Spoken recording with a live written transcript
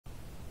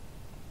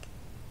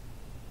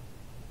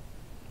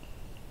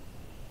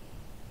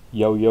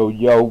Yo, yo,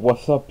 yo,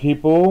 what's up,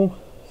 people?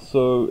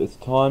 So, it's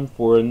time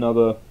for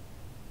another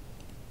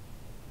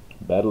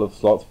Battle of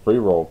Slots free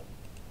roll.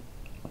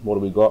 What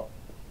do we got?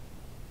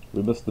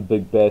 We missed the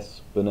Big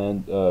Bass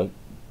Bonanza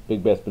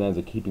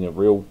Keeping It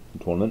Real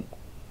tournament.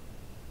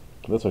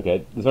 That's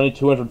okay. There's only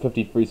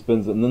 250 free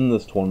spins in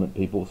this tournament,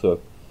 people,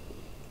 so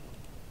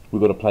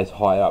we've got to place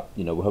high up.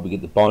 You know, we hope we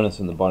get the bonus,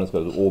 and the bonus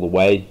goes all the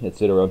way,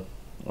 etc.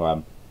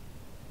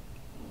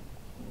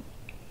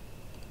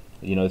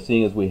 You know,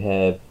 seeing as we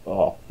have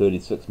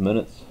 36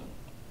 minutes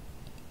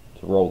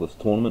to roll this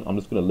tournament, I'm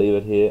just going to leave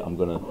it here. I'm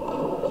going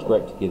to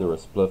scrape together a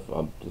spliff.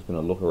 I'm just going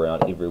to look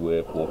around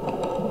everywhere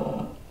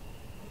for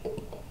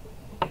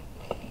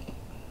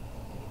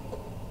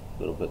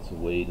little bits of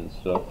weed and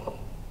stuff.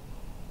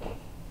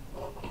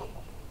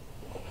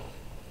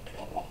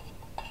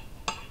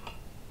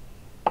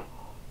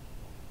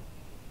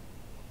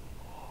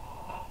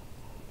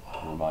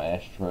 In my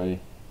ashtray,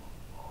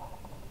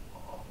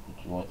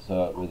 the joints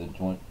are where the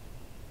joint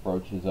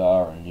broaches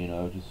are, and you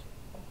know, just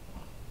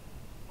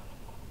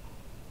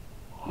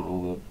get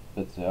all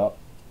the bits out.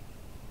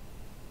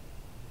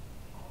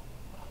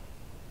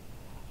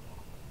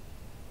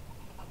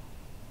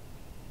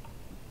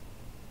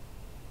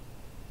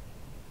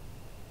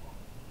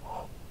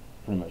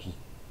 Pretty much just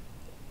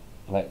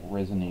black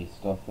resiny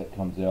stuff that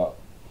comes out,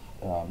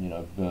 you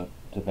know, burnt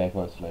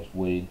tobacco /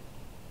 weed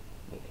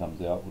that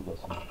comes out. We've got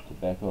some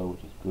tobacco,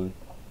 which is good.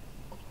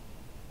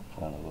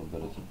 Done a little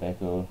bit of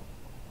tobacco,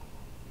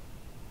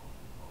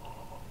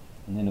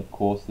 and then of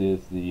course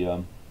there's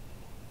the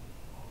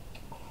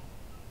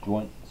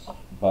joints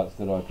butts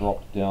that I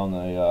dropped down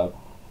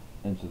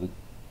into the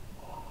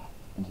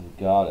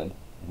garden.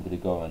 I'm going to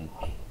go and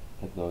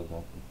pick those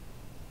up.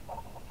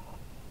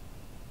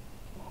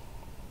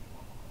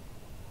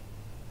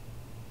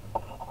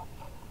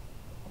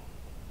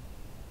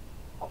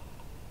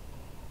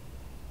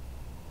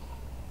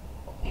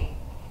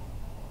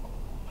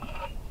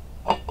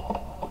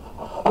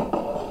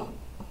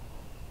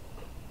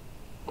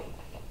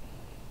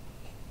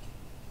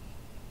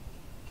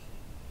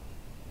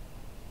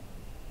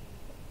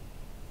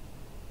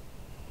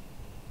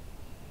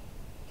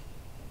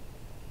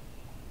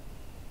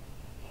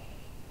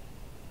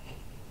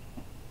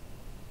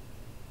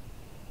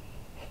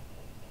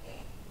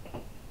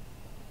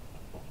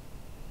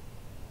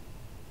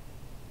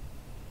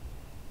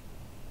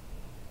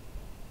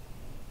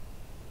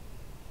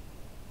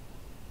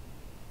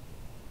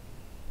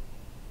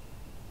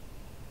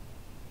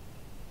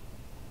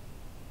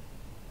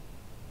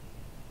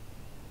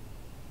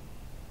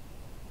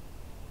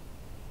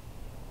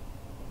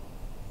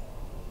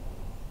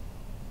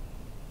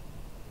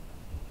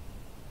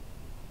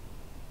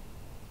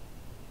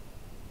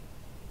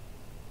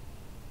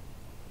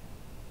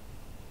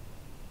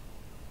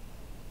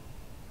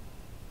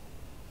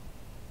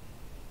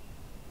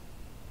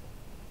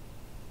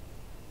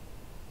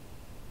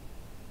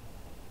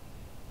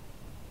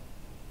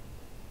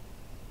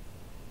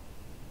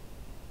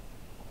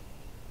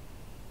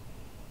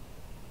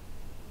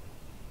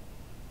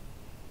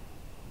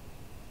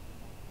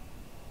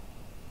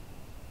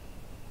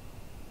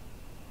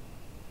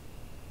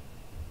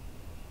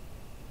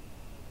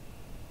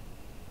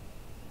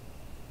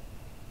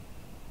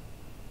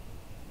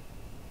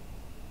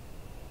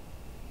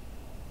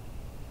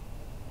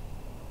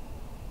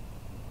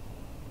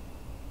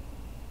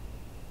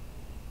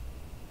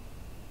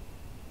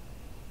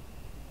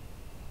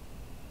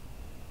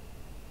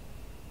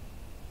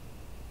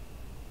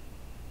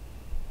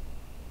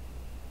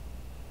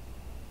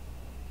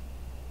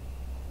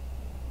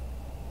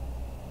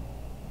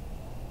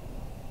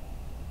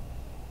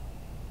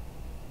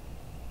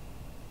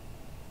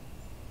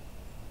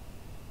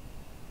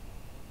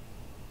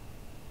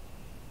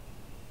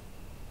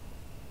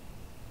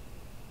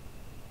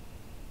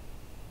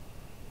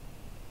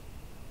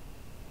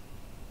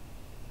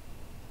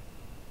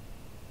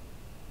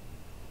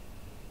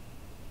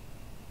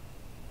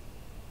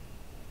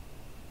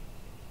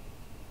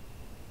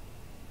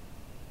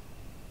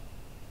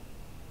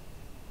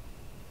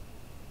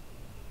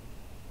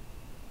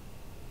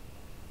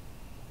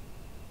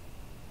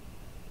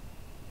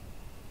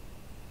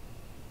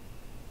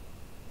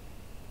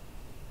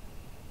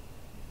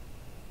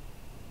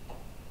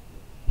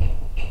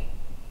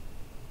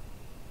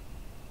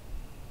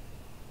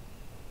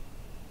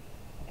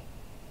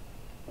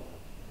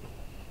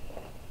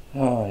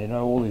 Oh, you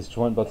know, all these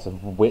joint butts are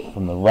wet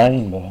from the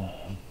rain, but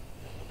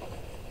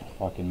if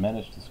I can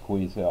manage to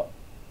squeeze out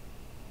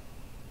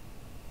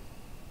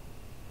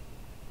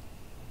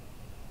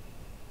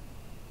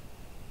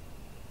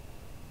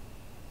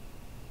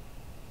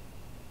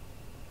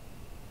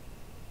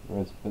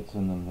there's bits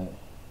in them that,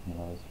 you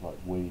know, it's like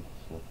weed,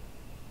 so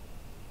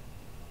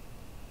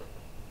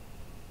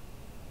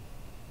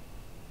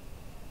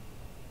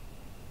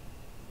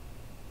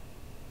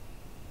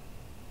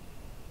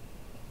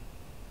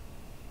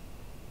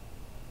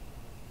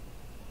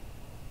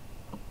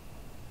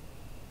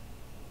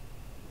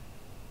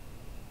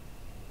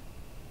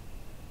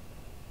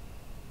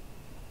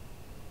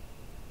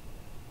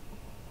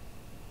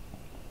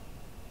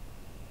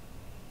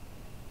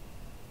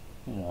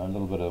know, a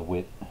little bit of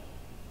wet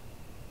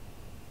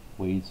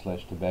weed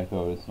slash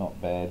tobacco is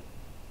not bad.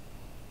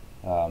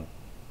 You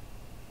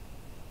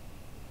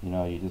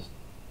know, you just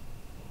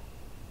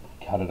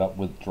cut it up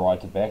with dry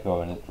tobacco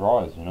and it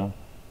dries, you know.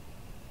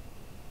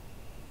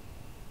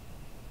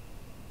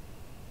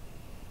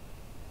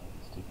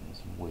 Sticking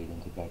some weed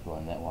and tobacco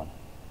in that one.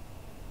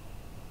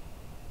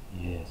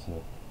 Yeah,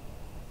 so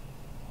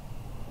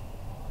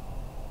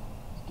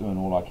just doing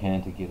all I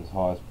can to get as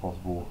high as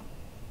possible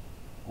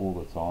all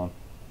the time.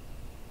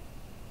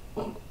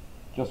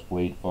 Just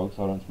weed, folks.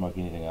 I don't smoke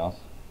anything else.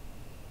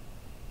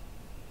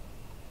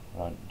 I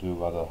don't do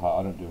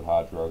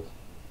hard drugs.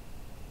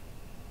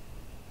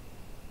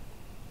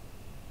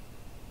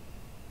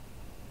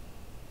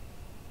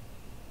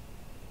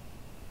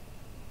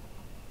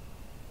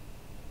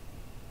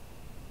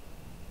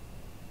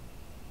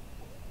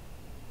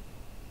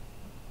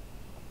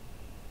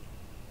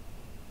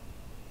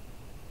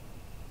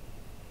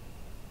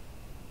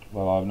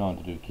 Well, I've known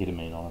to do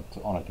ketamine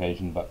on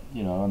occasion, but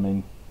you know, I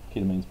mean,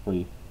 ketamine's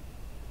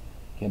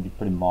can be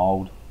pretty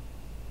mild.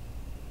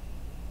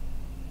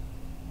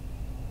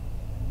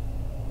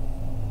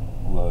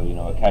 Although, you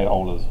know, a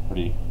K-hole is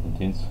pretty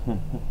intense.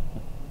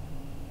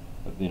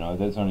 But you know,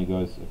 that's only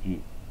goes if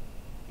you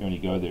only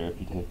go there if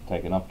you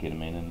take enough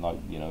ketamine, and like,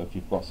 you know, if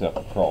you've got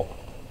self-control,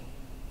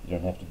 you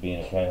don't have to be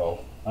in a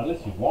K-hole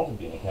unless you want to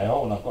be in a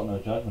K-hole, and I've got no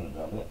judgment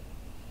about that.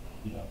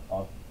 You know,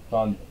 I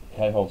find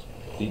K-holes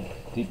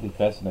deeply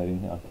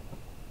fascinating.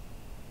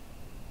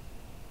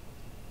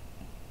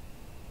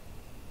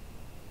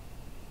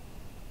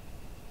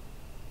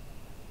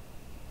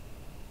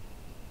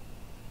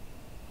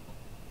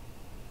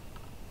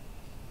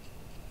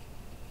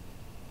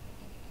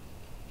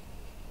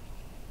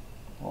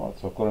 Alright,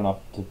 so I've got enough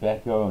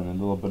tobacco and a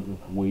little bit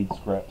of weed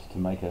scraps to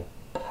make a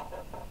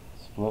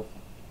spliff.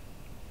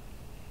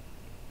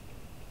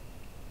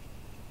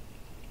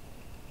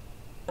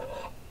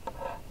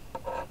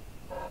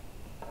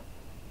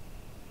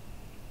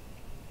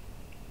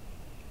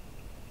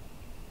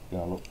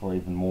 Gonna look for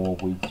even more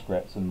weed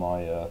scraps in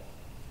my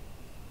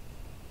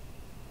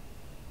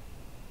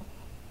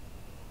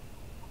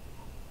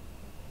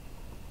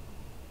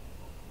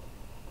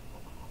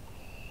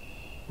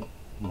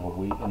more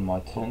wheat in my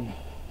tin.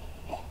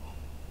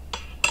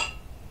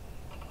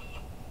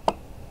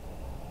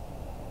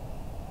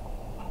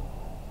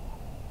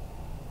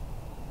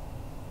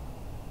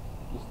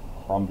 Just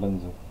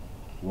crumblings of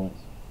joints.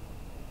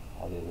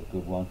 Oh, there's a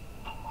good one.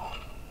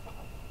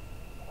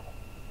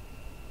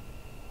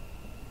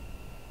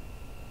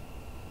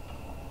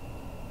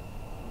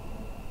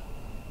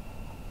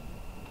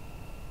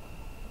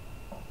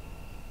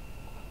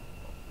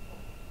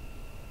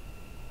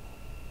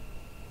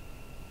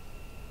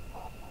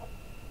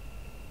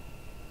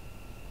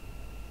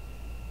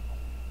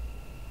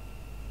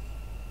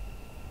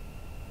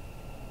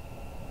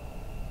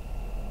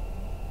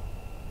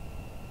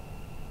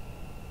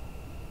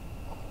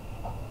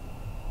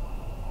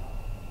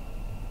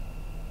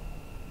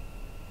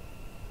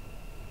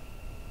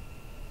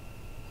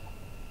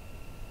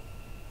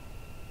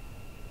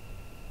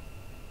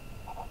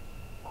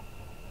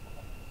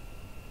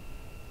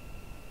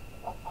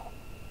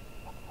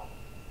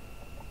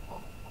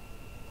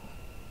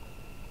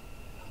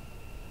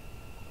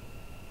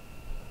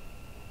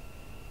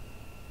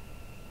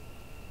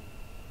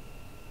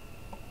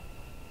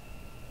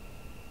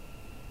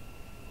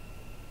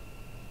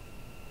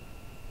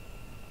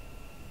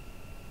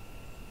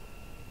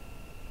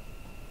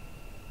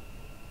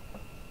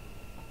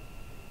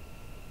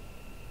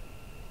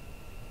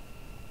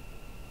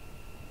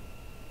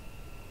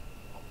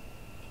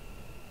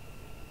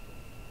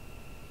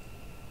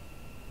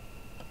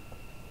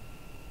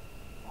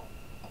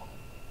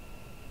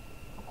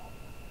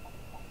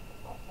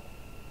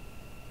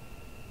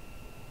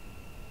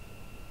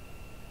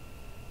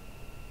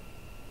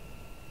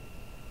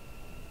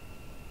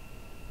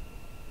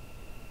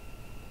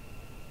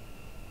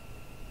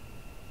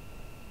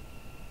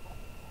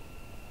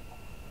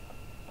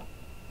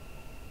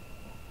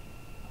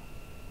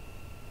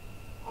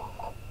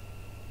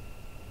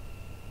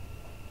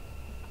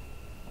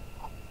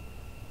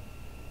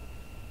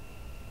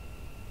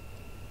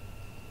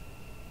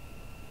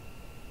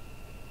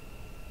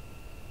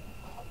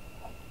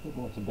 A bit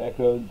more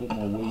tobacco, a bit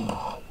more weed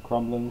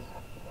crumblings.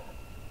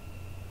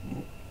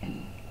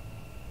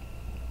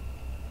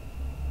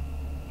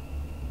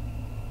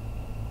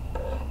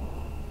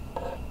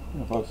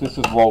 Yeah, folks, this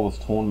is roll this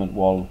tournament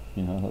while,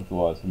 you know,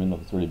 otherwise, I mean,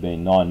 look, it's already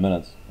been 9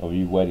 minutes of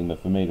you waiting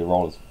for me to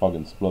roll this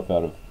fucking spliff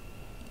out of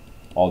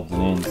odds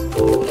and ends.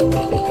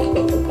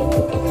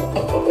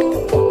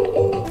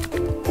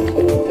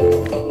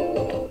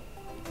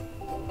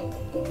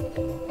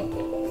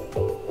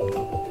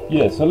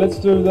 Yeah, so let's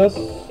do this.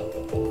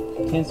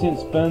 10-cent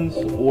spins,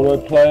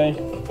 autoplay,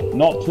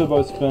 not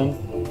turbo spin.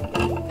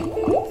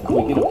 If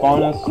we get a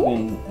bonus,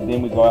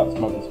 then we go out,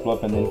 smoke the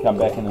spliff, and then come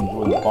back and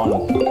enjoy the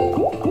bonus.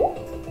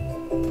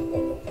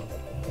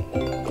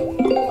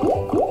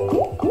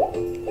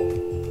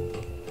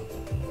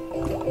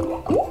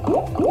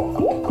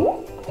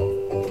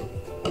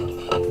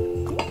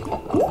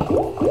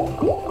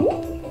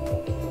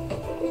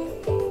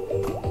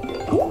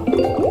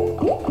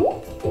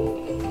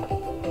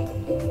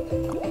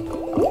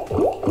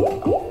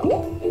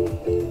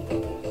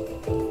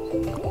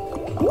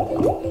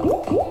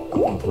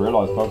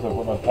 folks. I've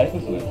got my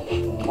papers left. I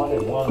might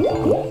have one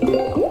somewhere.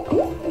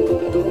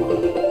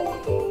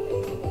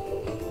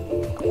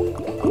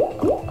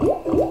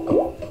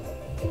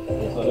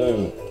 Yes, I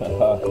do.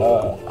 Ha ha.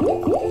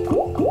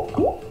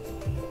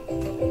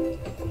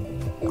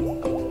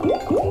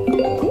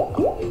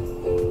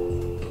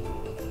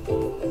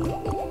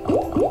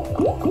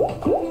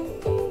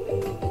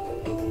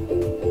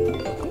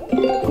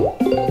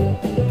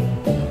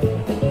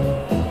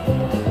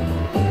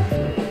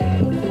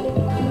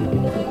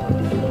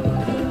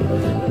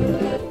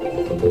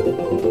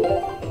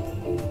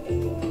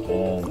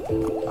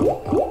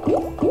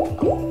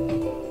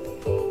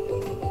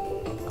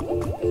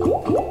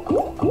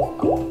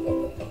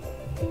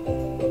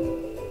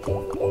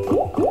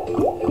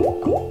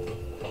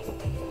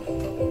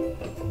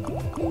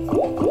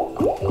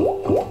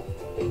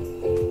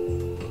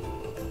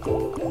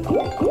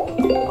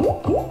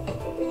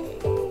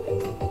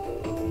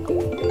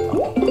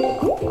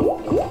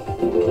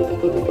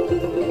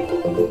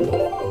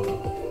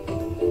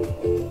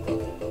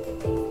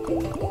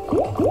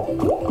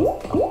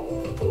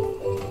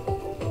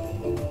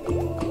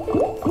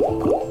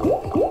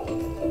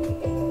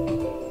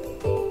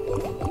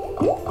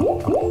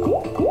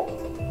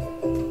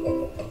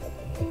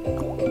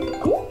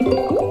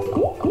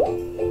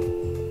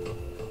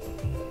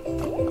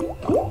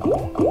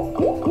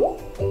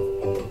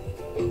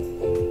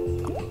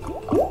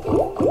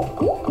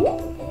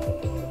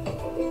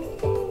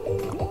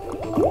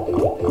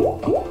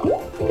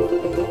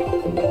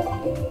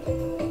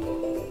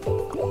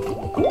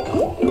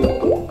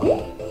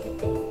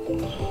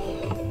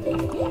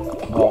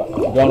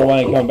 Going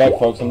away and coming back,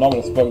 folks. I'm not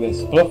going to smoke that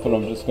spliff, but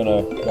I'm just going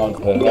to go into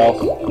the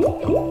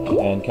house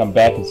and come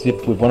back and see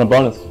if we've won a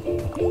bonus.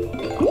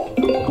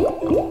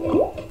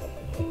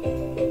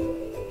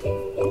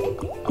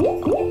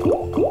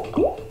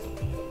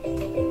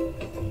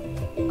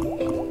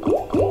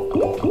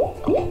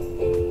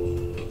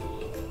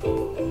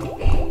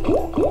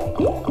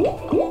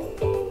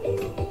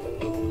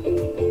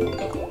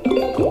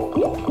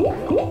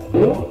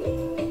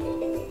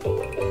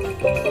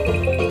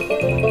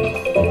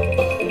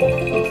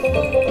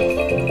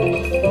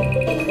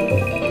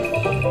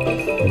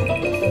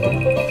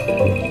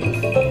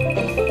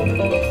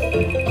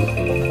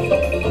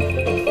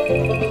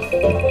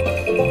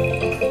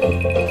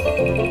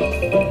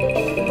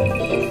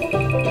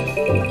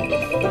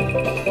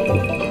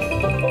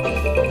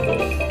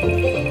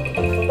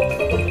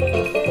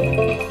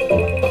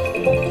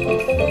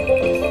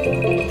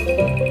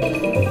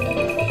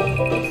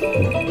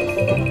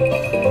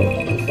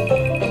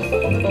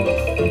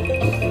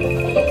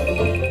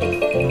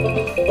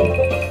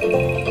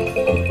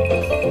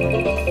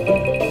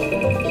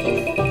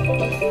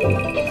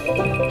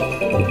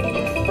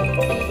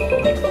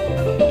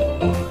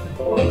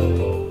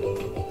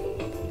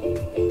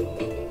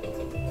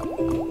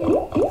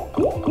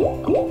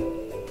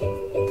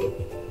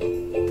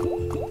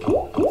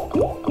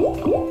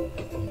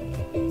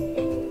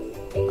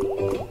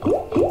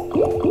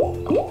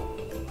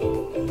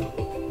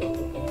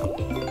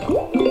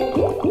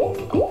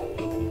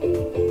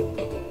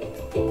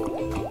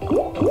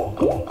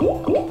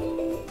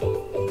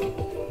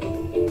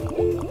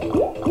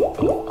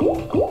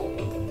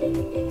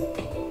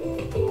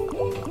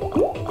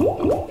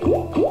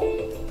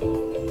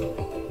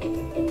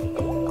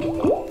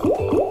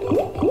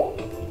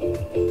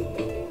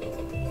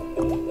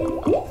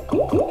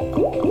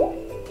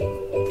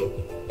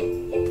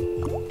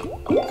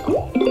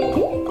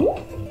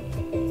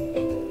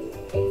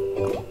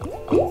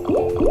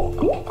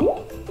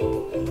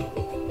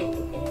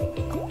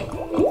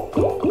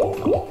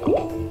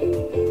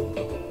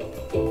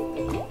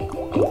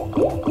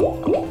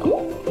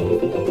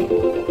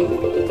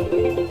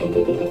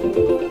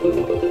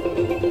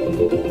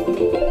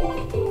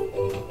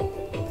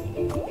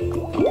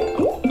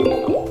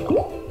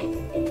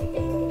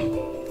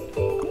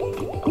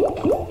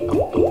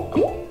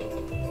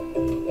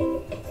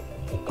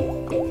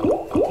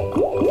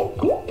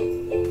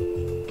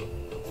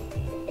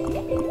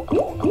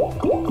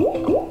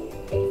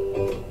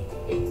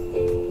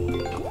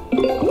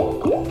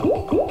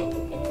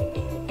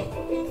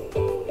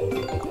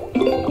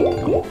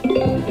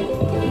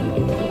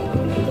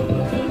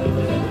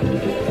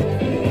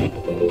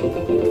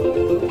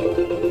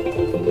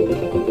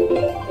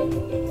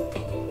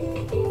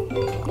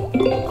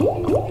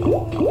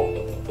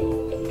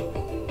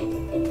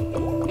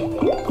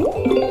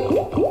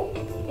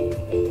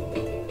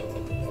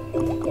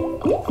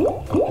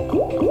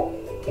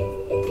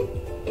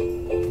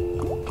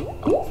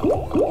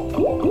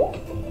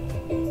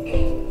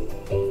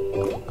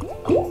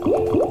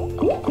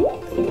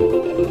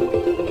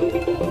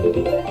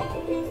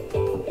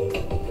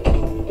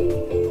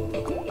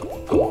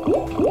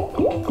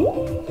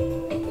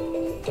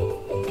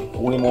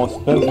 More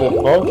spins left,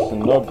 folks,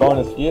 and no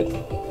bonus yet.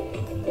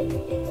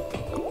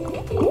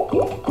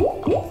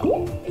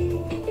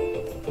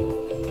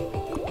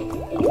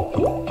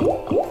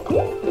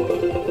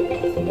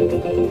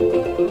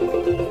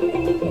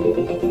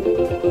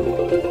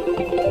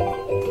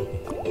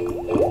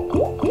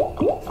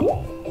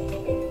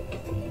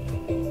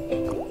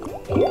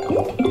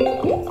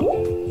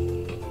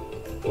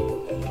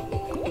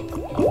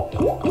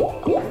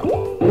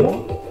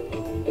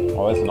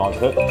 that's a nice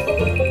hit.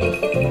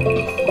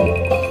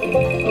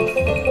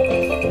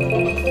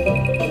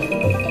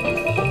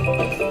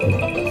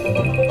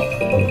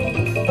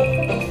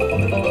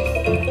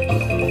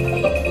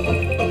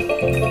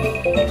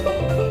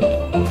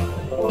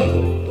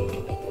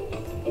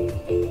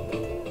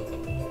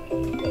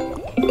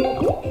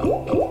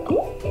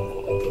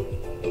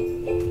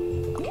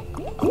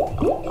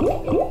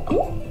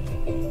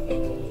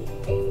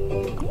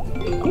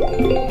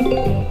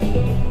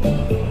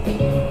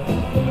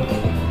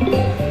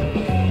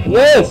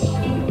 Yes!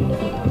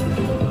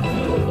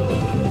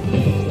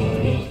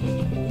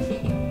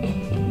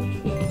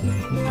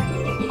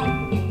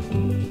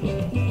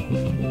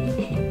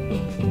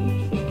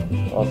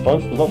 Oh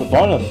folks, we got the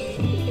bonus.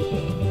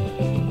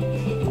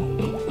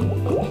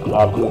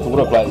 Because it's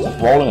autoplay, it's just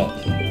rolling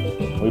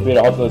it. We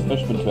better hope those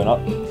fishmen turn up.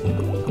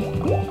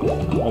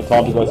 No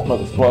time to go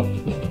smoke a spot.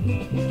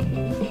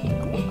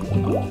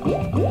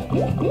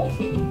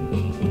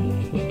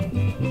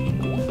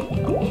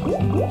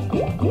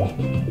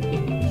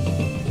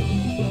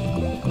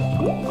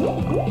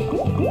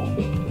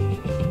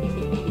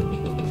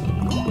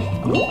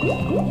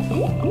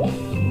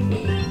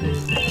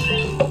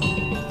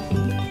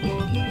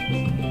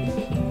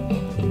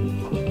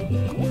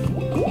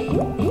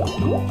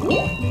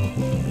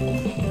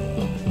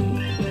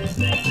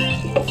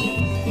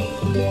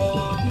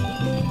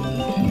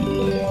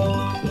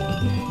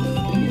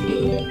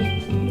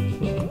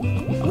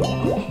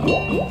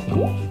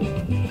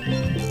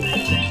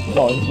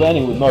 No, he's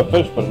landing with no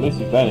fish, but at least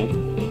he's landing.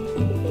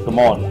 Come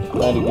on,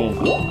 land again.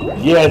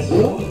 Yes!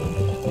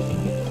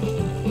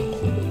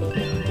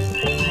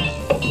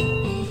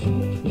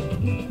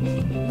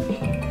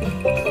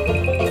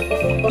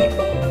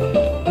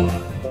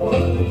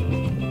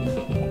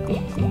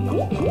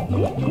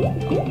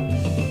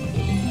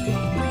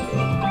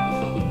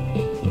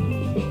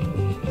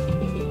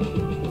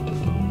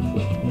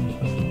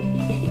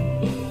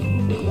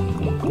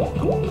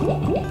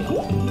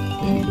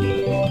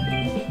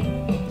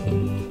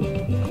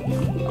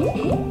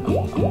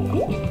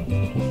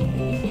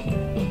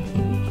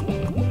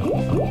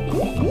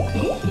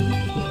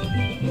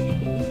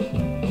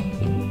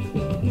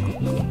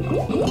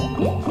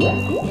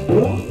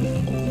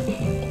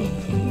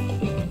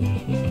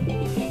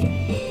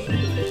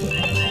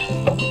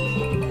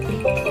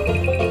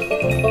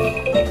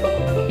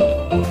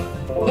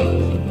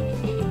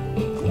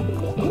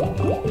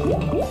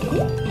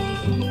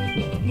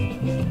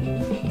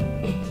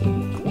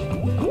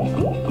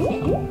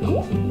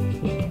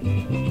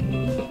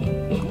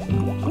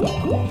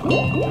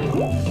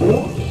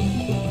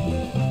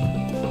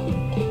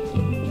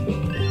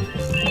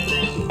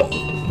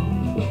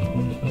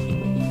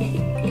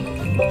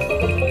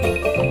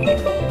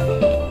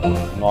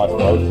 Nice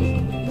boat.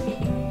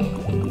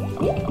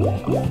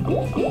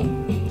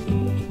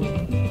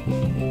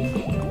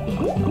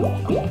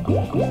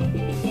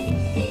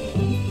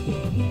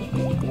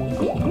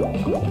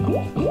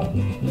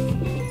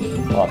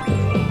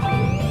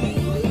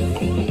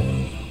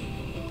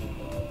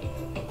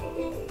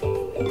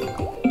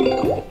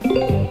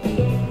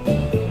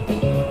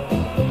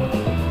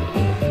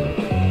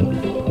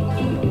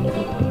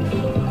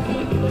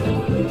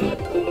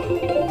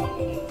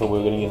 Thought we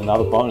were going to get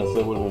another bonus,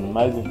 that would have been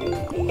amazing.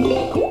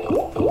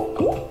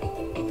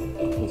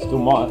 We still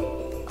might.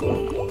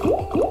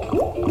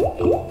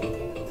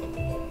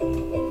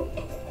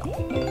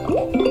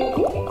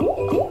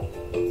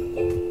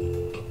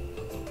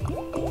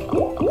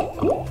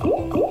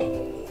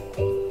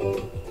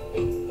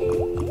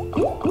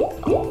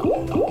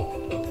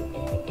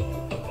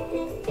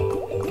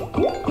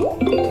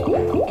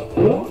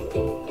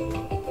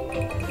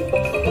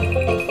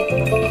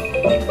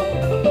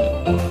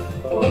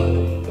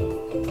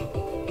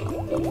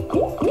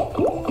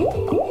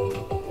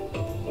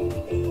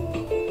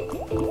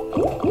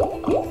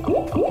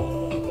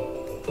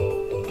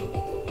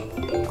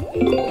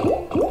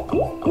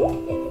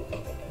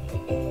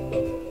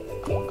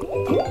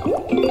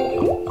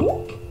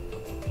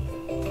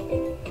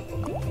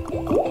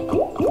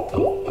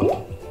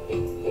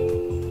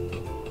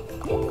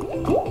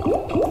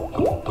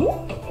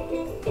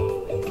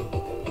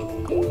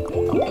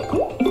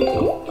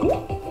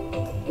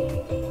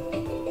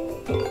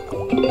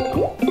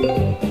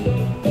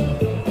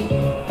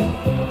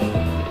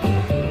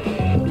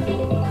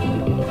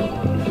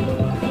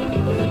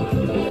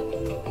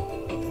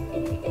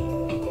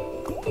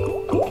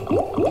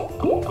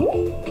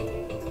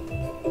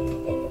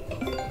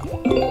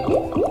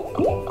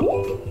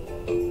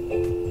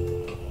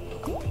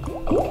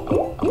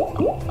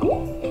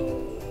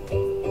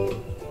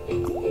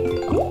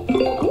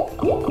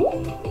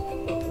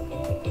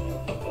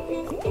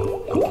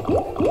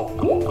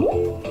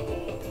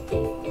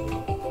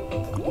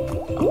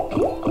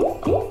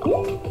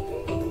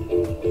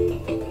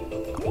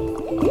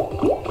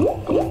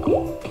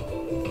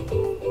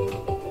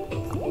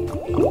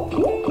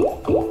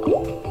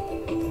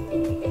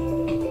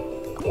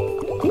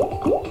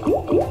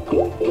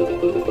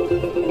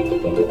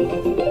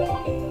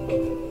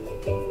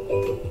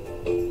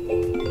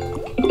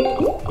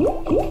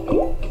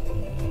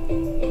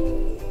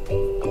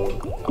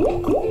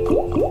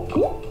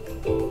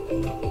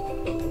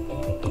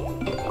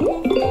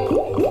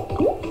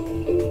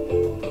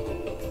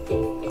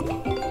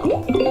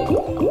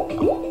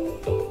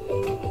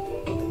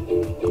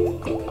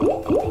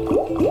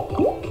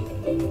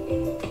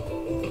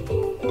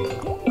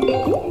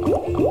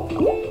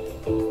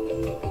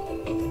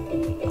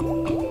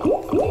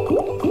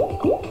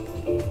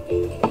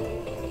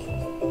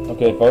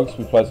 Okay folks,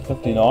 we placed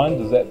 59.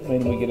 Does that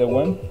mean we get a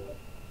win?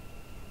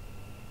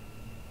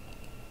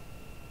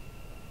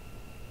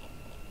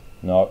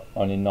 No,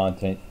 only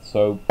 19th.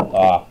 So,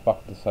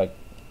 fuck the sake.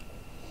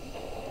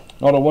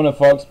 Not a winner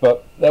folks,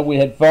 but that we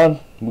had fun.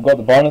 We got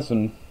the bonus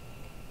and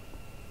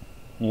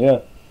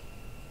yeah.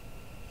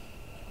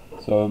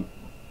 So,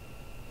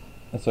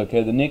 that's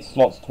okay. The next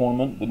slots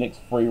tournament, the next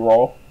free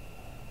roll.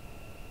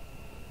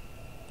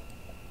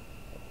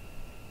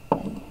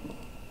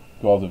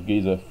 Guys of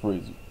Giza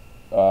freeze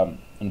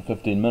in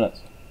 15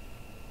 minutes.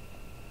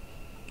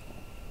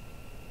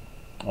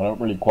 I don't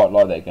really quite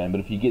like that game, but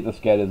if you get the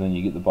scatters and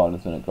you get the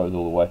bonus and it goes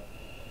all the way,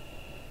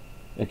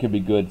 it could be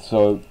good.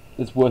 So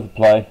it's worth a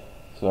play.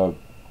 So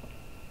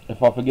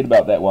if I forget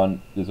about that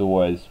one, there's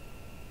always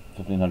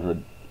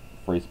 1500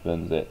 free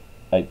spins at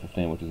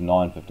 8.15, which is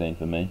 9.15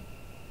 for me.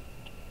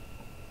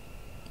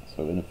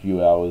 So in a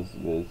few hours,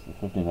 there's the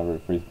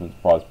 1500 free spins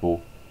prize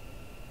pool.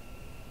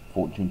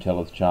 Fortune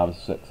Teller's Charms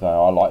 6. So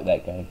I like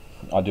that game.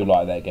 I do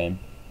like that game.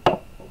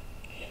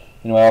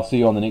 Anyway, I'll see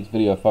you on the next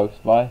video, folks.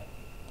 Bye.